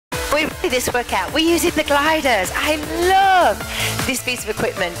we do this workout. We're using the gliders. I love this piece of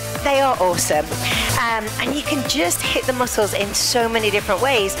equipment. They are awesome. And you can just hit the muscles in so many different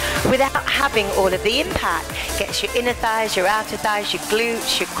ways without having all of the impact. Gets your inner thighs, your outer thighs, your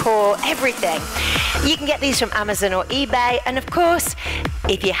glutes, your core, everything. You can get these from Amazon or eBay. And of course,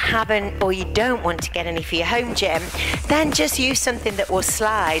 if you haven't or you don't want to get any for your home gym, then just use something that will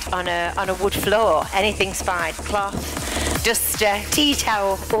slide on a wood floor. Anything's fine. Cloth, duster, tea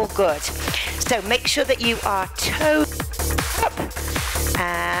towel, all good. So make sure that you are toed up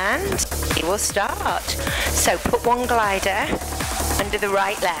and it will start. So put one glider under the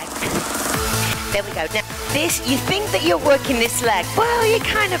right leg. There we go. Now this, you think that you're working this leg. Well, you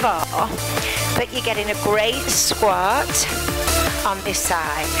kind of are, but you're getting a great squat on this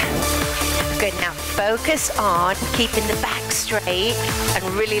side. Good, now focus on keeping the back straight and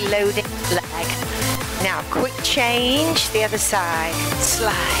really loading the leg. Now quick change, the other side,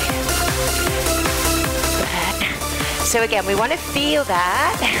 slide. So again, we want to feel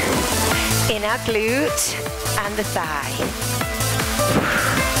that in our glute and the thigh.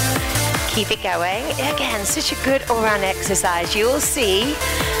 Keep it going. Again, such a good all-round exercise. You'll see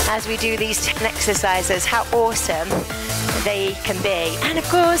as we do these 10 exercises how awesome they can be. And of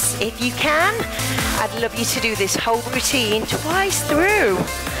course, if you can, I'd love you to do this whole routine twice through.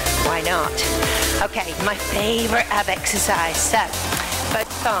 Why not? Okay, my favorite ab exercise. So,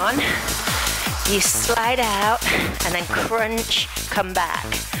 focus on, you slide out and then crunch, come back.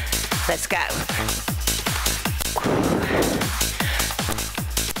 Let's go.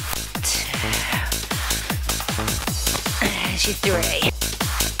 2, 3.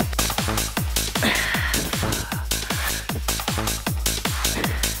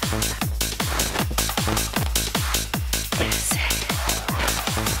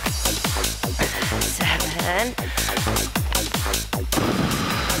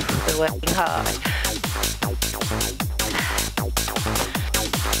 We're working hard.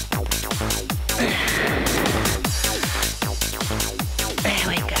 There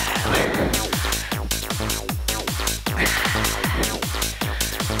we go.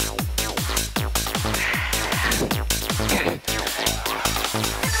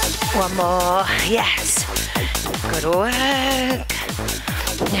 One more. Yes. Good work.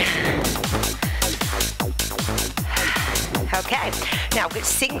 Okay, now with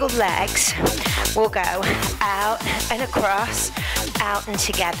single legs, we'll go out and across, out and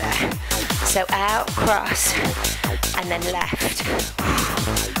together. So out, cross, and then left.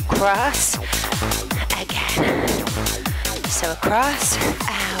 Cross, again. So across,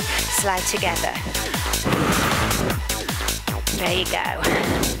 out, slide together. There you go.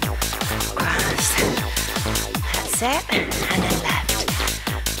 Cross. That's it, and then left.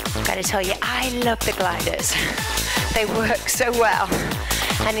 Gotta tell you, I love the gliders. They work so well.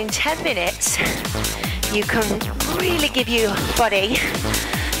 And in 10 minutes, you can really give your body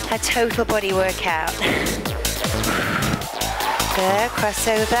a total body workout. Good,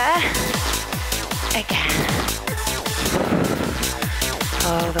 crossover. Again.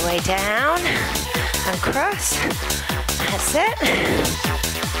 All the way down and cross. That's it.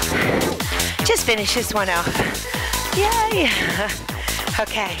 Just finish this one off. Yay.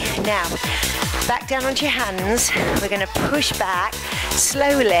 Okay, now back down onto your hands. We're going to push back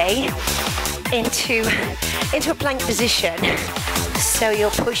slowly into a plank position. So your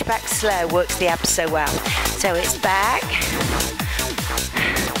push back slow works the abs so well. So it's back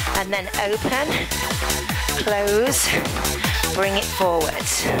and then open, close, bring it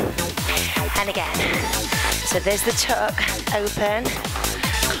forwards. And again. So there's the tuck, open,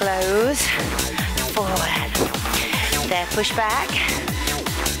 close, forward. There, push back,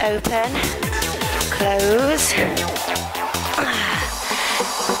 open, close.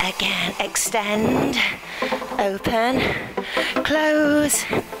 Again, extend, open, close.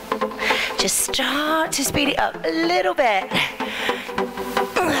 Just start to speed it up a little bit.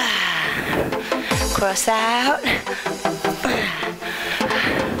 Cross out.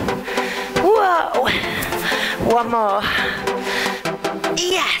 Whoa. One more.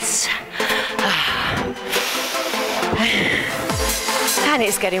 Yes. And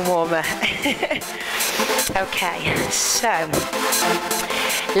it's getting warmer. Okay, so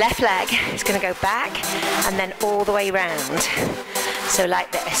left leg is going to go back and then all the way round. So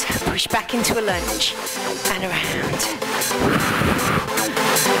like this, push back into a lunge and around.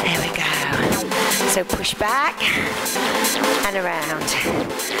 There we go. So push back and around.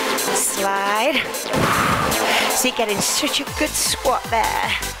 Slide. So you're getting such a good squat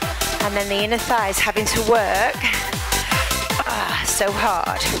there. And then the inner thighs having to work so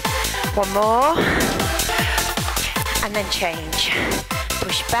hard. One more. And then change.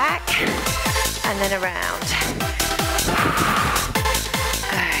 push back, and then around.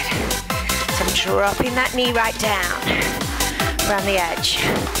 Good. So I'm dropping that knee right down, around the edge.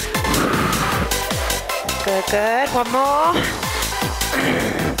 Good, good. One more.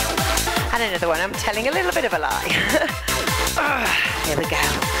 And another one. I'm telling a little bit of a lie. Here we go.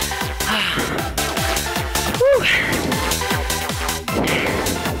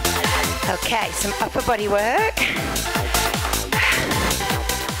 Okay, some upper body work.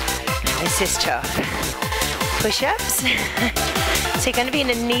 This is tough. Push-ups. So you're going to be in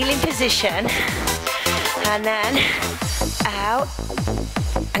a kneeling position, and then out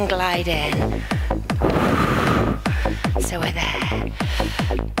and glide in. So we're there.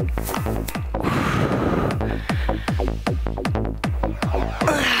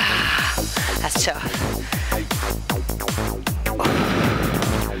 That's tough.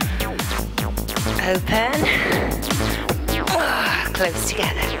 Open. Close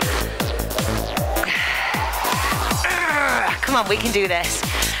together. Come on, we can do this.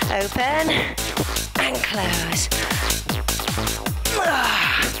 Open and close.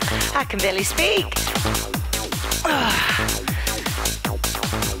 I can barely speak.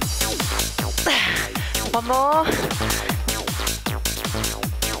 One more.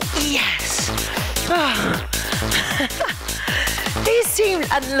 Yes. These seem,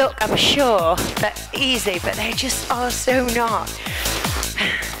 and look, I'm sure they're easy, but they just are so not.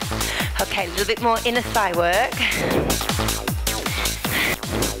 Okay, a little bit more inner thigh work.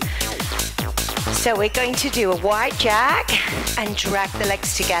 So we're going to do a wide jack and drag the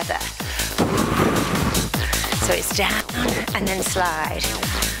legs together. So it's down and then slide.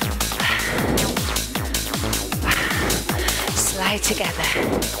 Slide together.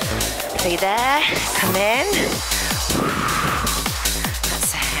 Stay there, come in.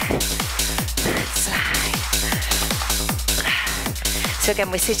 That's it. Slide. So again,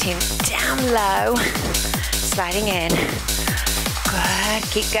 we're sitting down low, sliding in. Good,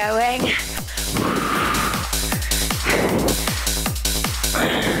 keep going.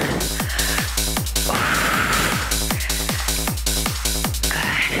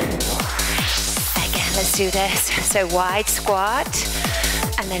 Let's do this. So wide squat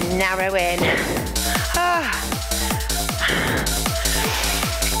and then narrow in.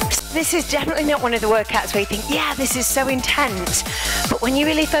 This is definitely not one of the workouts where you think, yeah, this is so intense. But when you're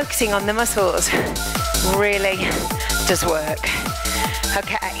really focusing on the muscles, really does work.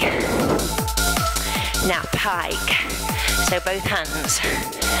 Okay. Now pike. So both hands.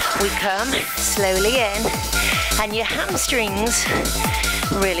 We come slowly in, and your hamstrings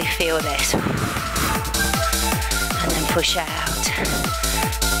really feel this. Push out.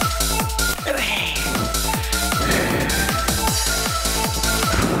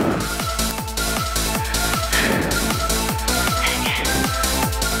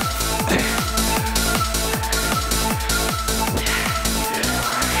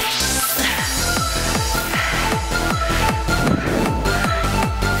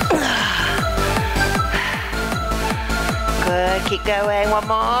 Good, keep going, one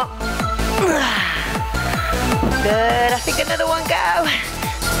more. Good, I think another one, go.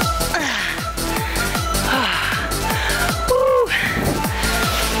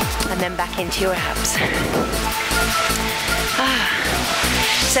 And then back into your abs.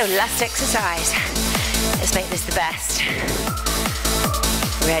 So last exercise. Let's make this the best.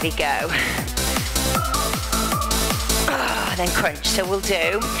 Ready, go. Then crunch, so we'll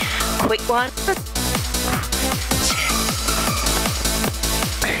do quick one. 2,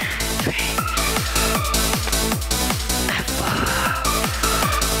 3.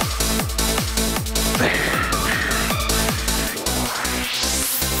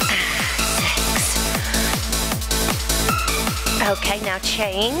 Okay, now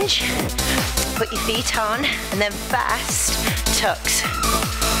change. Put your feet on and then fast tucks.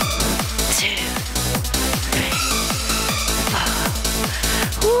 2, 3,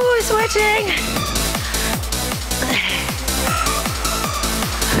 4. Ooh, sweating.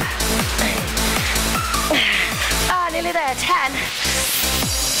 Nearly there. 10.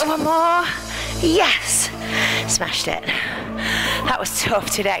 One more. Yes. Smashed it. That was tough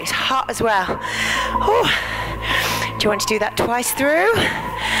today. It's hot as well. Ooh. Do you want to do that twice through?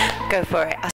 Go for it.